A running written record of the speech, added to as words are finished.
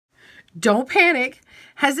Don't panic.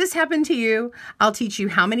 Has this happened to you? I'll teach you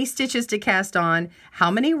how many stitches to cast on,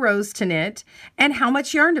 how many rows to knit, and how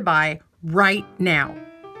much yarn to buy right now.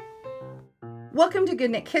 Welcome to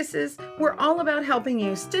GoodKnit Kisses. We're all about helping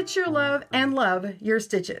you stitch your love and love your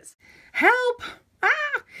stitches. Help!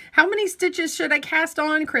 How many stitches should I cast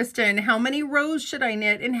on, Kristen? How many rows should I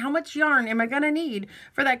knit? And how much yarn am I going to need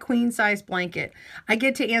for that queen size blanket? I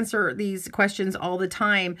get to answer these questions all the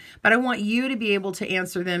time, but I want you to be able to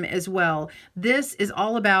answer them as well. This is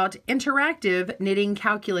all about interactive knitting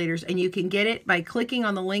calculators, and you can get it by clicking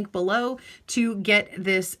on the link below to get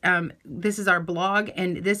this. This is our blog,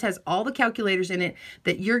 and this has all the calculators in it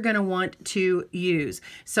that you're going to want to use.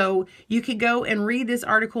 So you could go and read this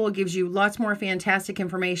article. It gives you lots more fantastic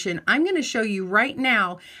information. I'm going to show you right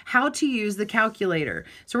now how to use the calculator.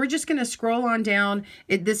 So we're just going to scroll on down.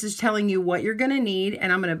 This is telling you what you're going to need,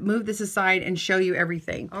 and I'm going to move this aside and show you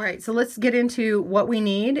everything. All right, so let's get into what we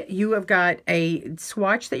need. You have got a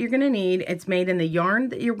swatch that you're going to need. It's made in the yarn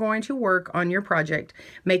that you're going to work on your project.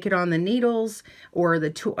 Make it on the needles or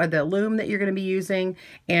the loom that you're going to be using,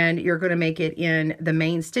 and you're going to make it in the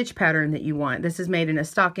main stitch pattern that you want. This is made in a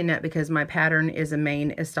stockinette because my pattern is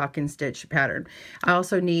a stocking stitch pattern. I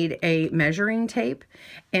also need a measuring tape,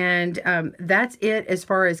 and that's it as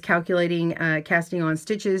far as calculating casting on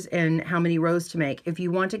stitches and how many rows to make. If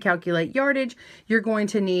you want to calculate yardage, you're going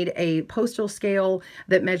to need a postal scale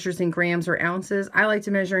that measures in grams or ounces. I like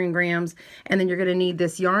to measure in grams. And then you're going to need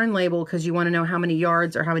this yarn label because you want to know how many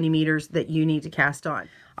yards or how many meters that you need to cast on.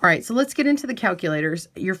 All right, so let's get into the calculators.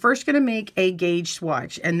 You're first going to make a gauge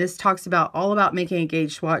swatch, and this talks all about making a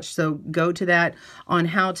gauge swatch, so go to that on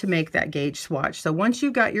how to make that gauge swatch. So once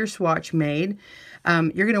you've got your swatch made,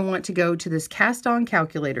 you're going to want to go to this cast on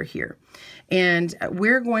calculator here, and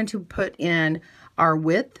we're going to put in our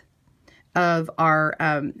width of our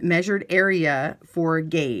measured area for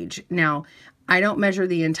gauge. Now, I don't measure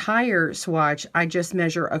the entire swatch. I just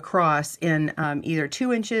measure across in either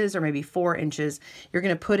 2 inches or maybe 4 inches. You're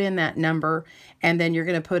going to put in that number, and then you're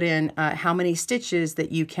going to put in how many stitches that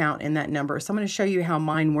you count in that number. So I'm going to show you how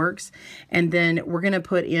mine works, and then we're going to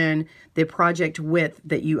put in the project width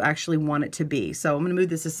that you actually want it to be. So I'm going to move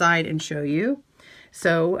this aside and show you.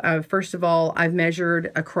 So first of all, I've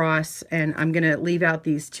measured across, and I'm going to leave out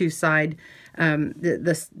these two side,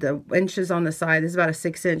 the inches on the side. This is about a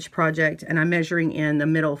 6-inch project, and I'm measuring in the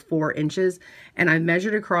middle 4 inches, and I've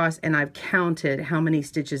measured across, and I've counted how many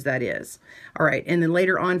stitches that is. All right, and then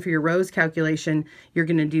later on for your rows calculation, you're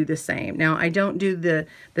going to do the same. Now, I don't do the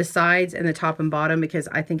sides and the top and bottom because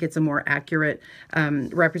I think it's a more accurate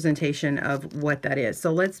representation of what that is.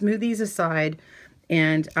 So let's move these aside,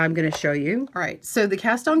 and I'm going to show you. All right, so the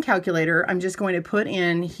cast on calculator, I'm just going to put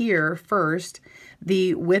in here first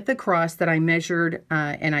the width across that I measured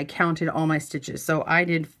and I counted all my stitches. So I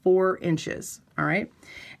did 4 inches, all right?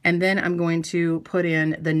 And then I'm going to put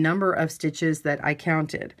in the number of stitches that I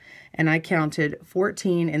counted. And I counted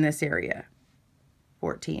 14 in this area,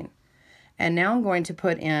 14. And now I'm going to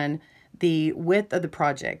put in the width of the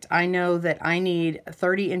project. I know that I need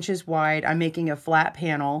 30 inches wide. I'm making a flat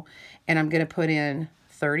panel, and I'm going to put in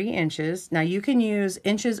 30 inches. Now you can use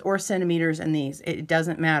inches or centimeters in these. It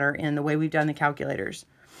doesn't matter in the way we've done the calculators.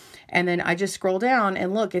 And then I just scroll down,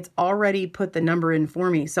 and look, it's already put the number in for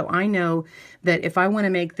me. So I know that if I want to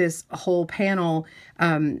make this whole panel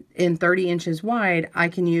in 30 inches wide, I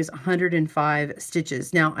can use 105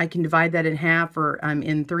 stitches. Now I can divide that in half or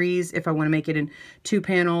in threes if I want to make it in 2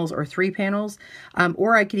 panels or 3 panels.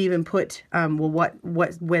 Or I could even put, well, what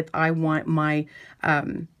width I want my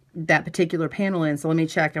that particular panel in. So let me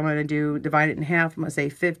check. I'm going to divide it in half. I'm going to say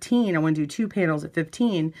 15. I want to do 2 panels at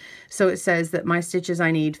 15. So it says that my stitches,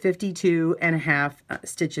 I need 52.5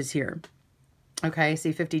 stitches here. Okay,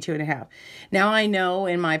 see 52.5. Now I know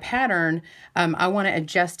in my pattern, I want to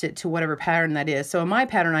adjust it to whatever pattern that is. So in my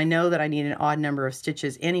pattern, I know that I need an odd number of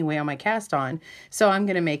stitches anyway on my cast on. So I'm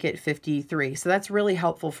going to make it 53. So that's really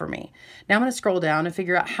helpful for me. Now I'm going to scroll down and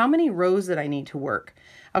figure out how many rows that I need to work.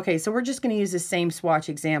 Okay, so we're just going to use the same swatch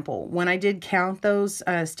example. When I did count those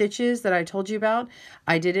stitches that I told you about,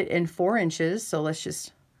 I did it in 4 inches. So let's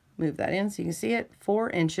just move that in so you can see it, 4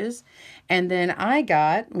 inches. And then I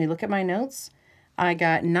got, let me look at my notes, I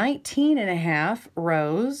got 19.5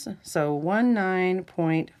 rows, so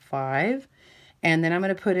 19.5. And then I'm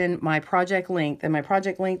going to put in my project length, and my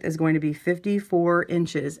project length is going to be 54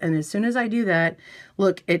 inches. And as soon as I do that,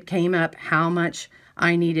 look, it came up how much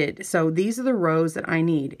I needed. So these are the rows that I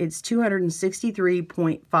need. It's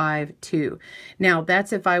 263.52. Now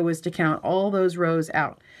that's if I was to count all those rows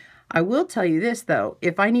out. I will tell you this though,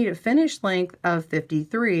 if I need a finished length of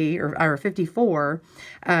 53 or 54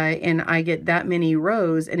 and I get that many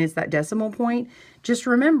rows and it's that decimal point, just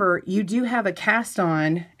remember you do have a cast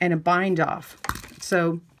on and a bind off.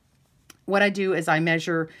 So what I do is I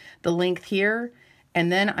measure the length here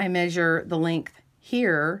and then I measure the length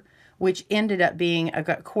here, which ended up being a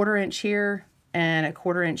 1/4 inch here and a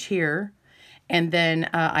 1/4 inch here. And then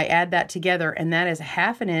I add that together and that is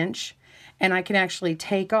 1/2 inch. And I can actually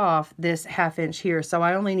take off this 1/2 inch here. So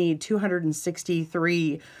I only need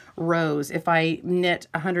 263 rows. If I knit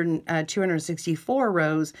 264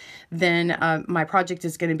 rows, then my project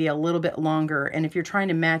is going to be a little bit longer. And if you're trying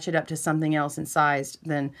to match it up to something else in size,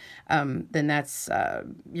 then that's,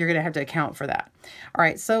 you're going to have to account for that. All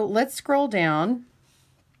right, so let's scroll down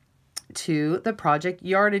to the project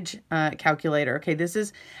yardage calculator. Okay, this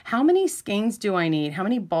is how many skeins do I need? How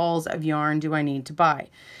many balls of yarn do I need to buy?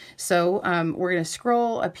 So we're going to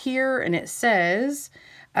scroll up here and it says,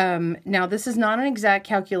 now this is not an exact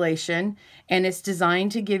calculation and it's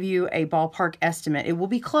designed to give you a ballpark estimate. It will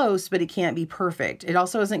be close, but it can't be perfect. It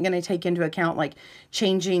also isn't going to take into account like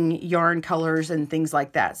changing yarn colors and things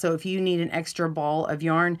like that. So if you need an extra ball of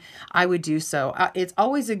yarn, I would do so. It's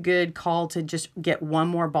always a good call to just get one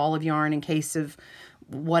more ball of yarn in case of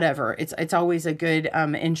whatever. It's always a good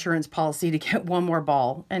insurance policy to get one more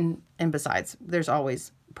ball. And besides, there's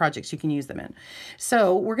always projects you can use them in.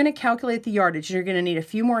 So we're going to calculate the yardage. You're going to need a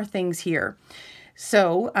few more things here.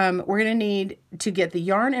 So we're going to need to get the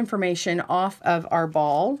yarn information off of our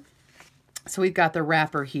ball. So we've got the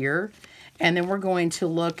wrapper here. And then we're going to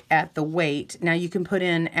look at the weight. Now you can put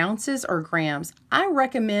in ounces or grams. I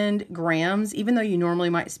recommend grams, even though you normally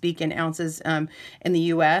might speak in ounces in the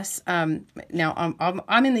US. Now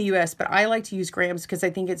I'm in the US, but I like to use grams because I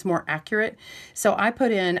think it's more accurate. So I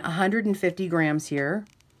put in 150 grams here.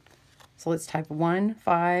 So let's type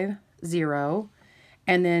 150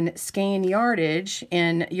 and then skein yardage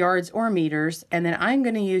in yards or meters. And then I'm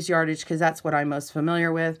going to use yardage because that's what I'm most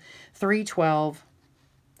familiar with. 312.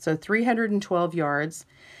 So 312 yards.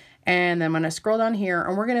 And then I'm going to scroll down here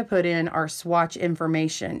and we're going to put in our swatch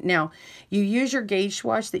information. Now, you use your gauge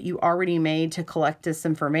swatch that you already made to collect this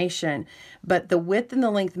information, but the width and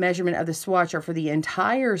the length measurement of the swatch are for the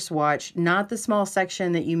entire swatch, not the small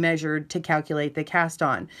section that you measured to calculate the cast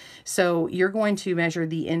on. So you're going to measure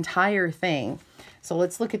the entire thing. So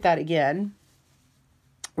let's look at that again.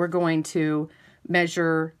 We're going to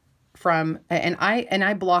measure from, and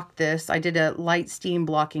I blocked this. I did a light steam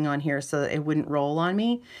blocking on here so that it wouldn't roll on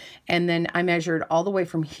me. And then I measured all the way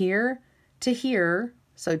from here to here,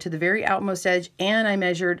 so to the very outmost edge, and I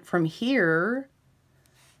measured from here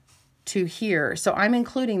to here. So I'm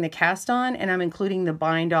including the cast on and I'm including the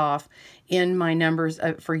bind off in my numbers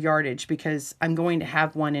for yardage because I'm going to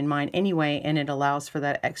have one in mind anyway, and it allows for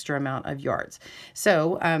that extra amount of yards.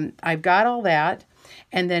 So I've got all that,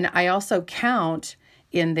 and then I also count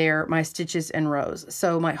in there my stitches and rows.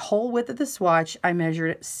 So my whole width of the swatch, I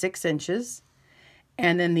measured at 6 inches.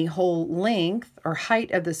 And then the whole length or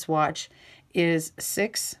height of the swatch is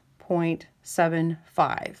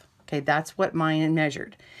 6.75. Okay, that's what mine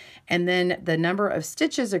measured. And then the number of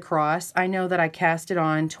stitches across, I know that I cast it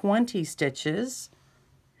on 20 stitches.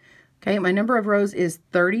 Okay, my number of rows is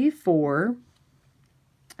 34.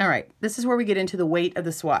 All right, this is where we get into the weight of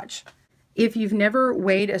the swatch. If you've never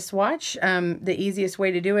weighed a swatch, the easiest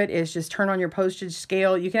way to do it is just turn on your postage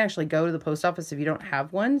scale. You can actually go to the post office if you don't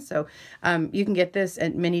have one. So you can get this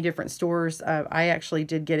at many different stores. I actually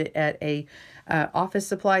did get it at a office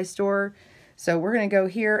supply store. So we're going to go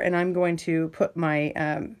here and I'm going to put my,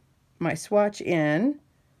 my swatch in.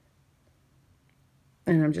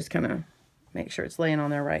 And I'm just going to make sure it's laying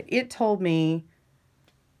on there right. It told me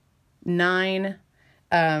 9.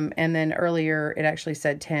 And then earlier it actually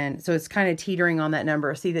said 10. So it's kind of teetering on that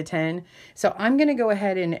number. See the 10? So I'm going to go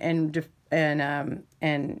ahead and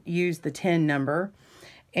use the 10 number,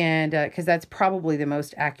 and because that's probably the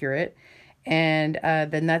most accurate. And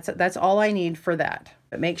then that's all I need for that.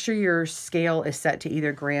 But make sure your scale is set to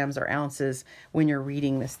either grams or ounces when you're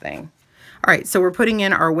reading this thing. All right, so we're putting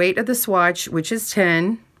in our weight of the swatch, which is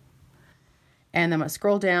 10. And I'm going to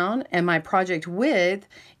scroll down, and my project width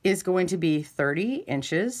is going to be 30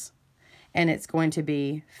 inches, and it's going to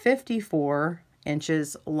be 54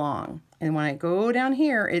 inches long. And when I go down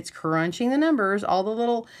here, it's crunching the numbers. All the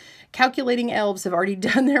little calculating elves have already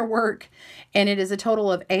done their work, and it is a total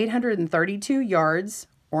of 832 yards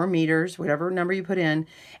or meters, whatever number you put in.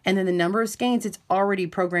 And then the number of skeins, it's already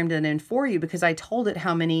programmed it in for you because I told it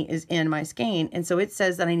how many is in my skein. And so it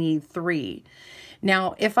says that I need 3.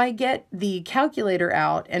 Now, if I get the calculator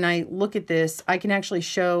out and I look at this, I can actually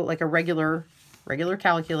show like a regular regular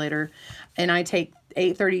calculator, and I take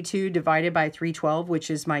 832 divided by 312, which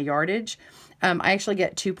is my yardage, I actually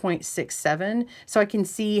get 2.67. So I can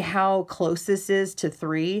see how close this is to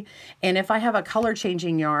 3. And if I have a color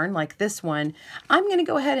changing yarn like this one, I'm going to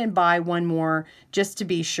go ahead and buy one more just to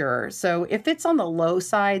be sure. So if it's on the low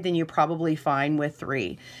side, then you're probably fine with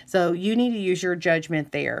 3. So you need to use your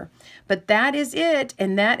judgment there. But that is it.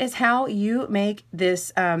 And that is how you make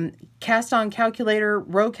this cast on calculator,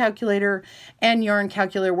 row calculator, and yarn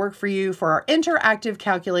calculator work for you for our interactive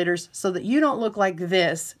calculators so that you don't look like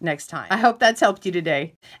this next time. I hope that's helped you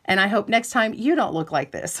today. And I hope next time you don't look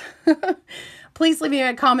like this. Please leave me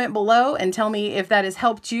a comment below and tell me if that has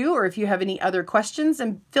helped you or if you have any other questions,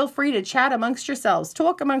 and feel free to chat amongst yourselves,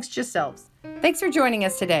 talk amongst yourselves. Thanks for joining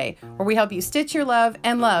us today, where we help you stitch your love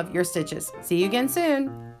and love your stitches. See you again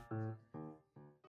soon.